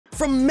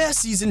From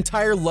Messi's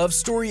entire love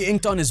story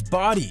inked on his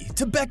body,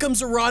 to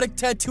Beckham's erotic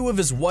tattoo of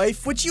his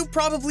wife, which you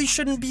probably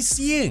shouldn't be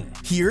seeing.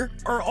 Here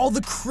are all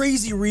the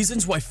crazy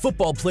reasons why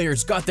football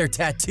players got their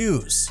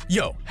tattoos.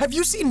 Yo, have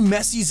you seen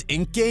Messi's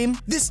ink game?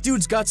 This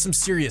dude's got some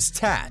serious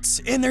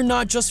tats, and they're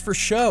not just for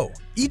show.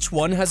 Each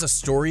one has a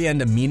story and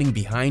a meaning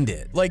behind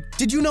it. Like,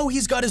 did you know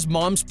he's got his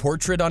mom's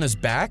portrait on his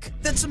back?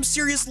 That's some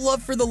serious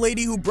love for the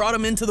lady who brought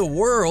him into the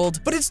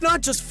world. But it's not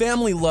just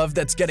family love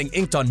that's getting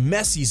inked on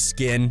Messi's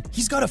skin.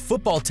 He's got a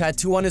football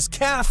tattoo on his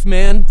calf,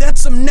 man.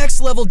 That's some next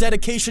level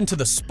dedication to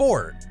the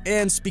sport.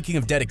 And speaking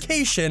of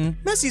dedication,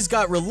 Messi's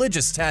got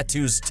religious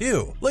tattoos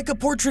too, like a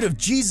portrait of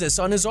Jesus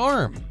on his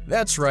arm.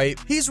 That's right,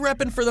 he's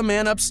repping for the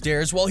man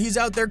upstairs while he's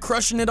out there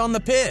crushing it on the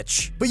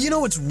pitch. But you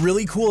know what's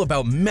really cool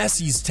about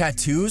Messi's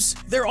tattoos?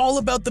 They're all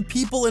about the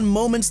people and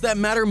moments that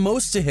matter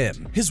most to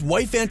him. His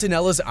wife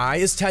Antonella's eye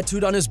is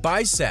tattooed on his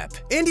bicep,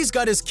 and he's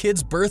got his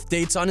kids' birth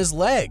dates on his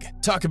leg.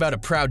 Talk about a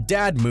proud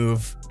dad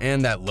move.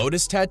 And that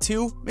lotus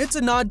tattoo? It's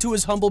a nod to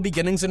his humble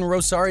beginnings in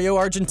Rosario,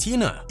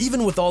 Argentina.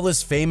 Even with all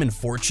his fame and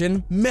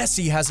fortune,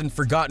 Messi hasn't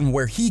forgotten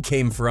where he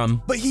came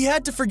from, but he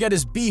had to forget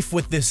his beef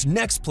with this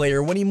next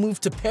player when he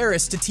moved to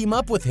Paris to team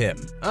up with him.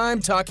 I'm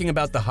talking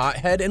about the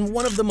hothead and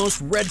one of the most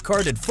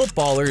red-carded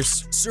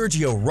footballers,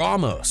 Sergio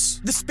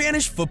Ramos. The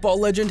Spanish football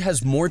legend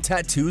has more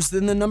tattoos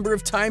than the number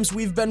of times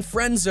we've been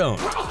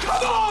friend-zoned. Oh,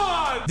 come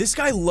on! This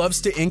guy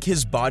loves to ink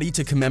his body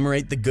to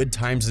commemorate the good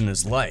times in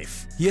his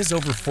life. He has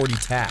over 40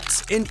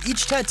 tats, and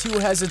each tattoo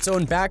has its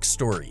own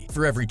backstory.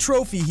 For every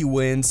trophy he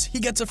wins, he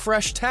gets a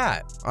fresh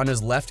tat. On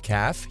his left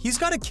calf, he's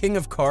got a king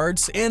of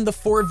cards and the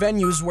 4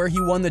 venues where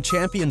he won the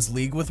Champions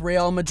League with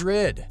Real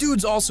Madrid.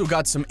 Dude's also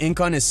got some ink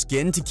on his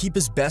skin to keep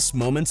his best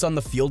moments on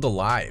the field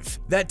alive.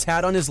 That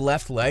tat on his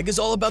left leg is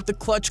all about the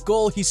clutch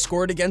goal he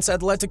scored against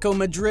Atletico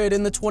Madrid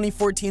in the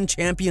 2014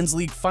 Champions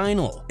League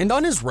final. And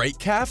on his right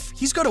calf,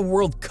 he's got a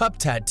World Cup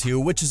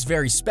tattoo, which is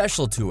very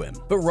special to him.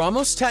 But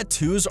Ramos'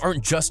 tattoos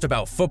aren't just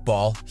about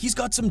football. He's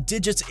got some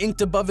digits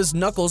inked above his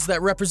knuckles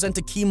that represent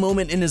a key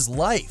moment in his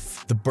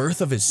life, the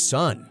birth of his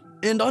son.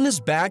 And on his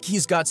back,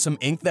 he's got some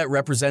ink that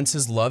represents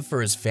his love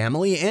for his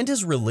family and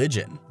his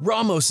religion.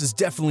 Ramos is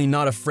definitely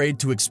not afraid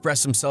to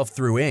express himself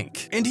through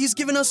ink, and he's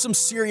given us some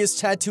serious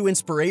tattoo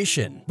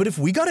inspiration. But if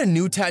we got a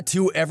new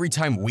tattoo every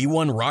time we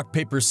won rock,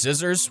 paper,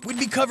 scissors, we'd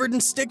be covered in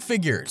stick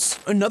figures.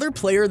 Another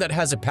player that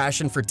has a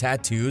passion for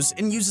tattoos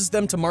and uses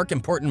them to mark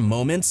important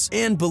moments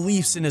and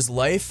beliefs in his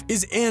life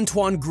is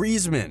Antoine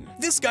Griezmann.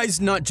 This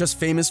guy's not just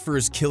famous for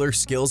his killer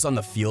skills on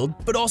the field,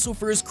 but also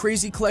for his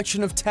crazy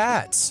collection of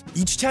tats.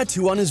 Each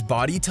tattoo on his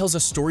body tells a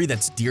story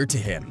that's dear to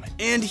him,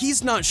 and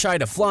he's not shy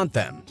to flaunt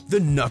them. The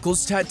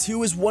Knuckles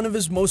tattoo is one of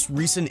his most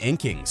recent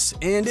inkings,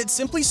 and it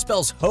simply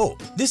spells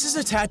hope. This is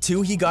a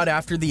tattoo he got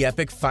after the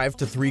epic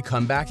 5-3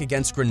 comeback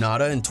against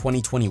Granada in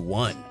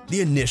 2021. The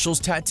initials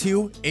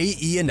tattoo, A,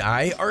 E, and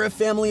I, are a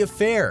family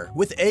affair,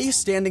 with A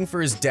standing for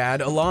his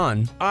dad,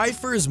 Alain, I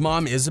for his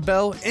mom,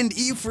 Isabel, and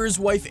E for his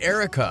wife,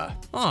 Erica.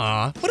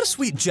 Aw, what a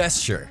sweet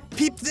gesture.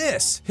 Peep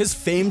this! His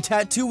Fame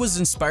tattoo was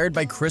inspired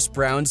by Chris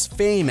Brown's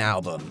Fame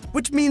album,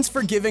 which means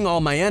forgiving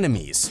all my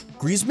enemies.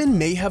 Griezmann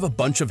may have a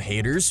bunch of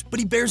haters, but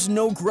he bears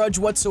no grudge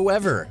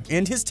whatsoever,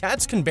 and his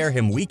tats can bear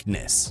him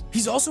weakness.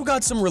 He's also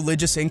got some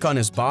religious ink on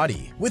his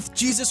body, with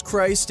Jesus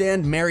Christ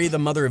and Mary the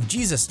Mother of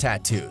Jesus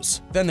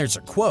tattoos. Then there's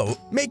a quote,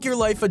 "Make your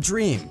life a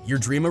dream, your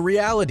dream a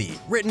reality,"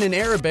 written in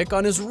Arabic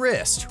on his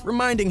wrist,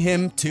 reminding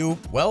him to,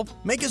 well,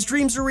 make his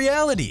dreams a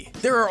reality.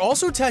 There are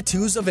also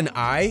tattoos of an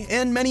eye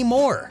and many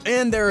more.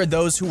 And there are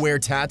those who wear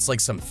tats like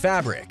some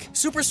fabric,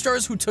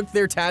 superstars who took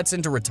their tats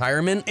into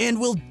retirement and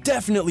will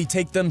definitely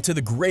take them to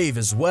the grave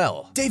as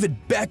well. David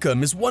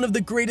Beckham is one of the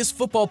greatest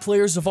football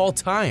players of all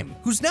time,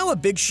 who's now a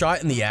big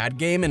shot in the ad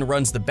game and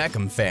runs the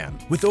Beckham fam.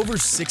 With over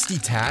 60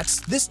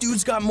 tats, this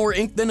dude's got more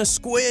ink than a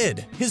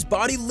squid. His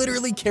body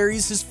literally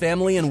carries his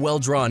family in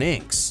well-drawn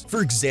inks.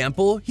 For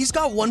example, he's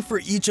got one for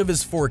each of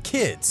his 4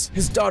 kids.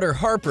 His daughter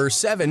Harper,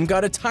 7,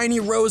 got a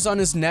tiny rose on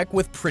his neck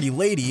with Pretty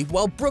Lady,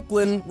 while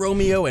Brooklyn,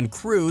 Romeo, and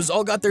Cruz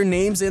all got their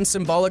names and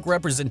symbolic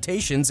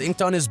representations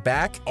inked on his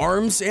back,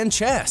 arms, and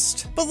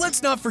chest. But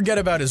let's not forget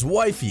about his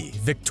wifey,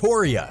 Victoria.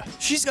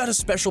 She's got a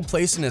special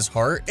place in his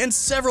heart and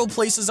several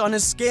places on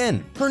his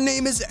skin. Her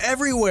name is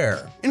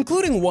everywhere,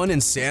 including one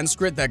in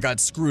Sanskrit that got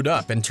screwed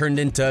up and turned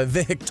into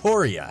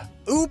Victoria.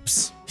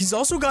 Oops! He's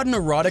also got an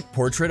erotic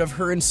portrait of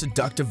her in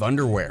seductive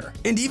underwear.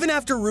 And even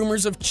after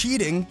rumors of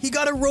cheating, he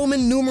got a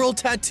Roman numeral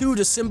tattoo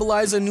to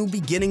symbolize a new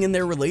beginning in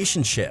their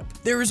relationship.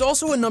 There is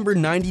also a number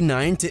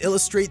 99 to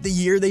illustrate the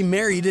year they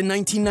married in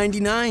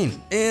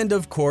 1999. And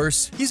of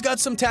course, he's got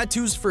some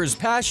tattoos for his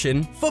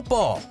passion,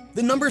 football.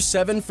 the number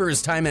 7 for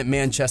his time at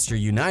Manchester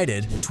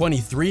United,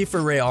 23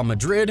 for Real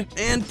Madrid,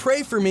 and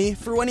pray for me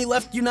for when he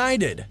left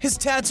United. His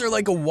tats are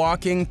like a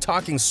walking,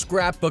 talking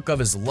scrapbook of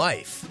his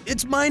life.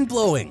 It's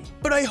mind-blowing.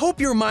 But I hope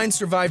your mind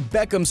survived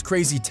Beckham's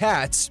crazy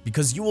tats,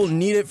 because you will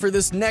need it for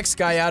this next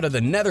guy out of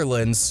the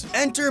Netherlands.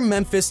 Enter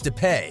Memphis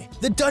Depay.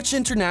 The Dutch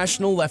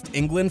international left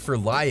England for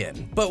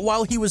Lyon, but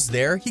while he was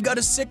there, he got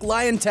a sick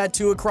lion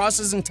tattoo across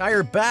his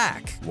entire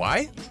back.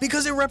 Why?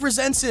 Because it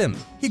represents him.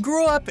 He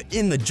grew up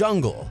in the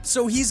jungle,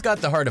 so he's got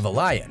the heart of a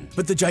lion.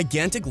 But the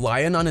gigantic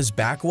lion on his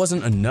back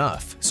wasn't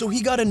enough, so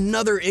he got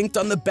another inked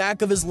on the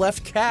back of his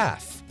left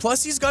calf.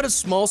 Plus, he's got a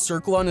small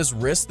circle on his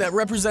wrist that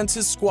represents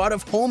his squad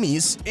of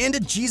homies, and a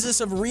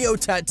Jesus of Rio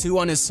tattoo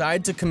on his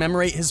side to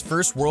commemorate his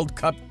first World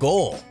Cup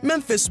goal.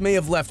 Memphis may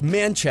have left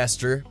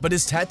Manchester, but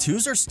his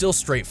tattoos are still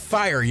straight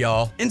fire,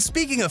 y'all. And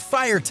speaking of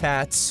fire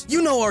tats,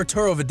 you know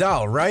Arturo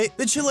Vidal, right?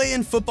 The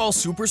Chilean football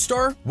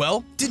superstar?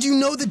 Well, did you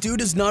know the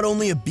dude is not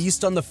only a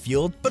beast on the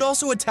field, but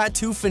also a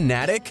tattoo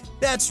fanatic?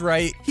 That's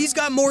right, he's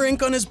got more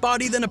ink on his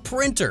body than a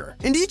printer.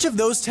 And each of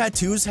those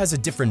tattoos has a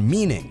different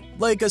meaning,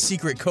 like a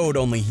secret code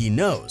only he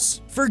knows.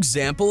 For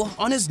example,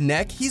 on his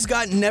neck, he's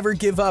got "Never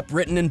Give Up"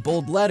 written in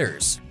bold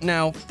letters.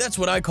 Now, that's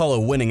what I call a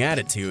winning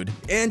attitude.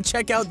 And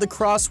check out the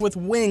cross with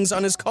wings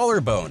on his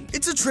collarbone.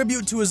 It's a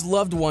tribute to his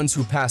loved ones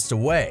who passed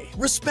away.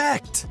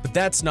 Respect! But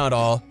that's not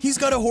all. He's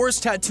got a horse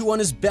tattoo on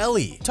his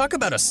belly. Talk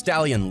about a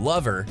stallion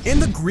lover. And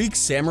the Greek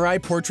samurai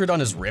portrait on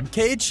his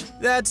ribcage?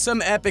 That's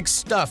some epic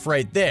stuff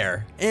right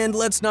there. And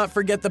let's not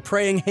forget the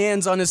praying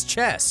hands on his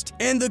chest.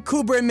 And the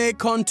 "Cubre me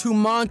con tu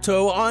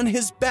manto" on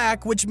his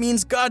back, which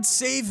means "God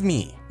save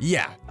me."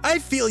 Yeah, I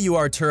feel you,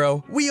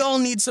 Arturo. We all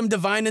need some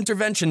divine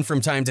intervention from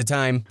time to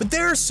time. But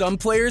there are some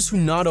players who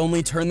not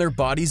only turn their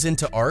bodies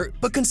into art,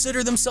 but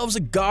consider themselves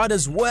a god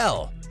as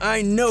well.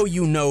 I know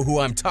you know who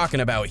I'm talking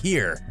about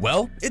here.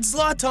 Well, it's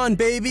Zlatan,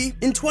 baby!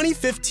 In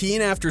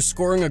 2015, after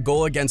scoring a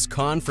goal against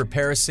Caen for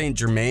Paris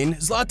Saint-Germain,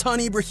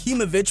 Zlatan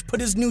Ibrahimovic put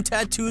his new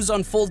tattoos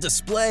on full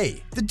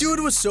display. The dude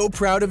was so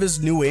proud of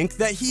his new ink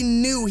that he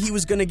knew he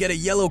was gonna get a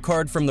yellow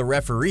card from the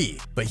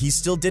referee, but he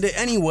still did it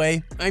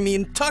anyway. I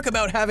mean, talk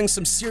about having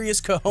some serious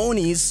cojones.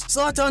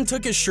 Zlatan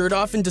took his shirt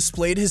off and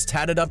displayed his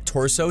tatted up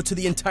torso to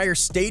the entire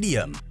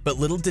stadium. But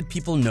little did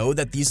people know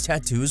that these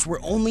tattoos were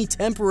only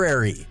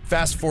temporary.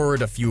 Fast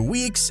forward a few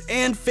weeks,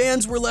 and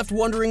fans were left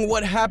wondering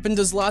what happened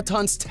to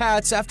Zlatan's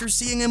tats after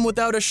seeing him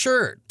without a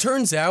shirt.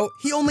 Turns out,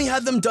 he only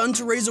had them done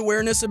to raise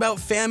awareness about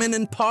famine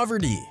and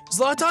poverty.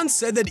 Zlatan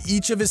said that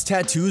each of his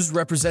tattoos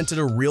represented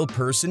a real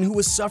person who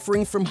was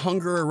suffering from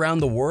hunger around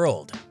the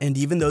world. And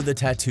even though the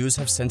tattoos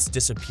have since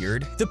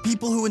disappeared, the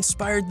people who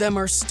inspired them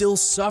are still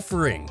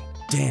suffering.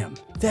 Damn,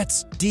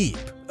 that's deep.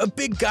 A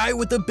big guy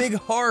with a big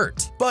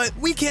heart. But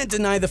we can't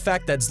deny the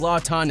fact that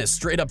Zlatan is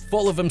straight up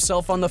full of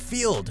himself on the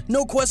field.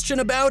 No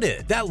question about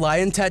it. That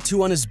lion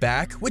tattoo on his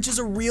back, which is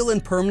a real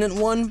and permanent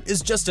one,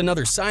 is just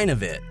another sign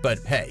of it. But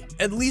hey,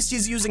 at least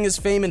he's using his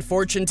fame and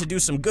fortune to do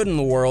some good in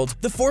the world.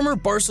 The former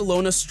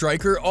Barcelona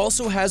striker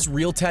also has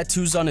real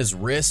tattoos on his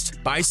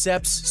wrist,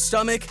 biceps,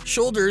 stomach,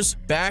 shoulders,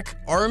 back,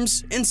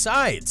 arms, and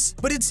sides.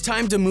 But it's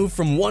time to move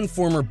from one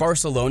former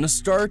Barcelona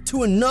star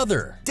to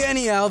another.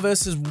 Dani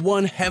Alves is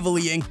one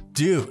heavily inked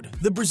dude.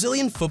 The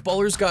Brazilian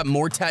footballer's got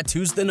more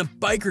tattoos than a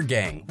biker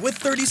gang, with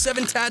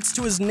 37 tats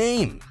to his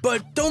name.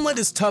 But don't let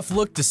his tough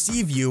look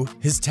deceive you,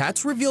 his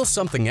tats reveal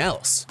something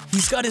else.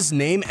 He's got his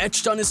name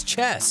etched on his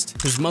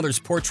chest, his mother's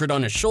portrait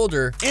on his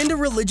shoulder, and a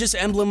religious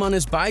emblem on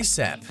his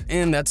bicep.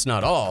 And that's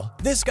not all.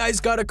 This guy's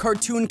got a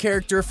cartoon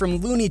character from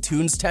Looney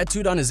Tunes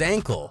tattooed on his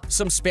ankle,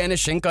 some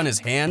Spanish ink on his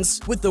hands,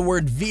 with the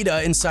word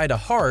vida inside a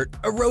heart,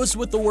 a rose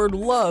with the word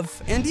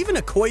love, and even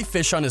a koi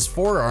fish on his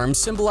forearm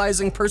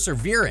symbolizing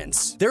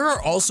perseverance. There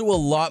are also a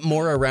lot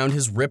more around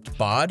his ripped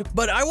bod,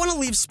 but I want to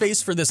leave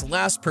space for this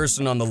last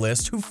person on the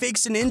list who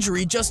fakes an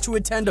injury just to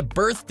attend a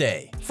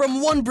birthday.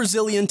 From one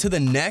Brazilian to the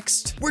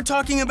next, we're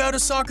talking about a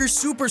soccer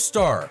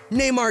superstar,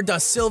 Neymar da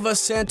Silva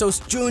Santos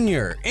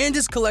Jr., and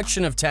his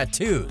collection of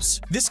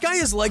tattoos. This guy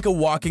is like a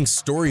walking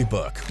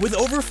storybook, with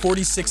over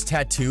 46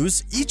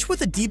 tattoos, each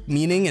with a deep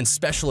meaning and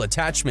special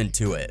attachment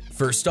to it.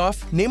 First off,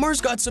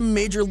 Neymar's got some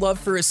major love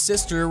for his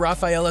sister,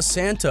 Rafaela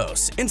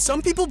Santos, and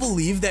some people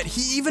believe that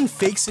he even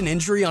fakes an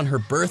injury on her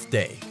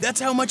birthday. That's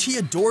how much he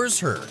adores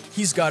her.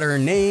 He's got her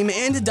name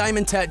and a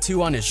diamond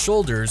tattoo on his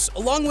shoulders,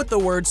 along with the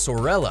word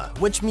sorella,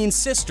 which means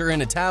sister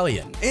in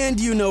Italian. And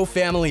you know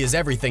family is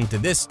everything to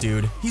this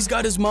dude. He's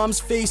got his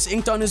mom's face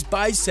inked on his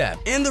bicep,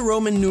 and the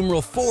Roman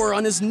numeral 4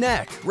 on his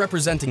neck,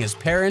 representing his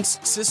parents,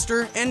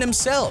 sister, and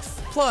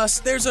himself. Plus,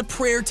 there's a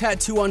prayer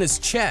tattoo on his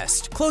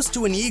chest, close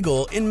to an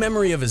eagle in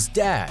memory of his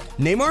dad.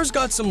 Neymar's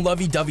got some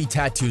lovey-dovey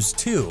tattoos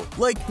too,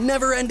 like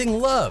never-ending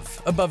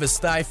love above his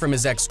thigh from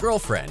his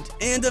ex-girlfriend,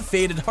 and a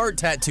faded heart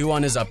tattoo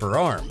on his upper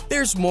arm.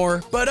 There's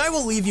more, but I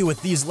will leave you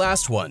with these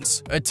last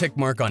ones: a tick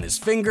mark on his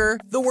finger,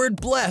 the word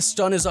blessed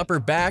on his upper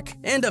back,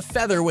 and a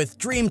feather with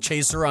Dream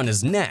Chaser on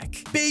his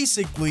neck.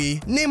 Basically,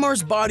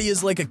 Neymar's body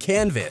is like a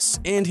canvas,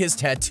 and his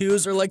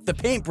tattoos are like the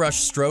paintbrush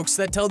strokes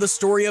that tell the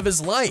story of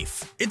his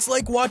life. It's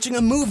like watching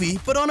a movie,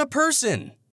 but on a person.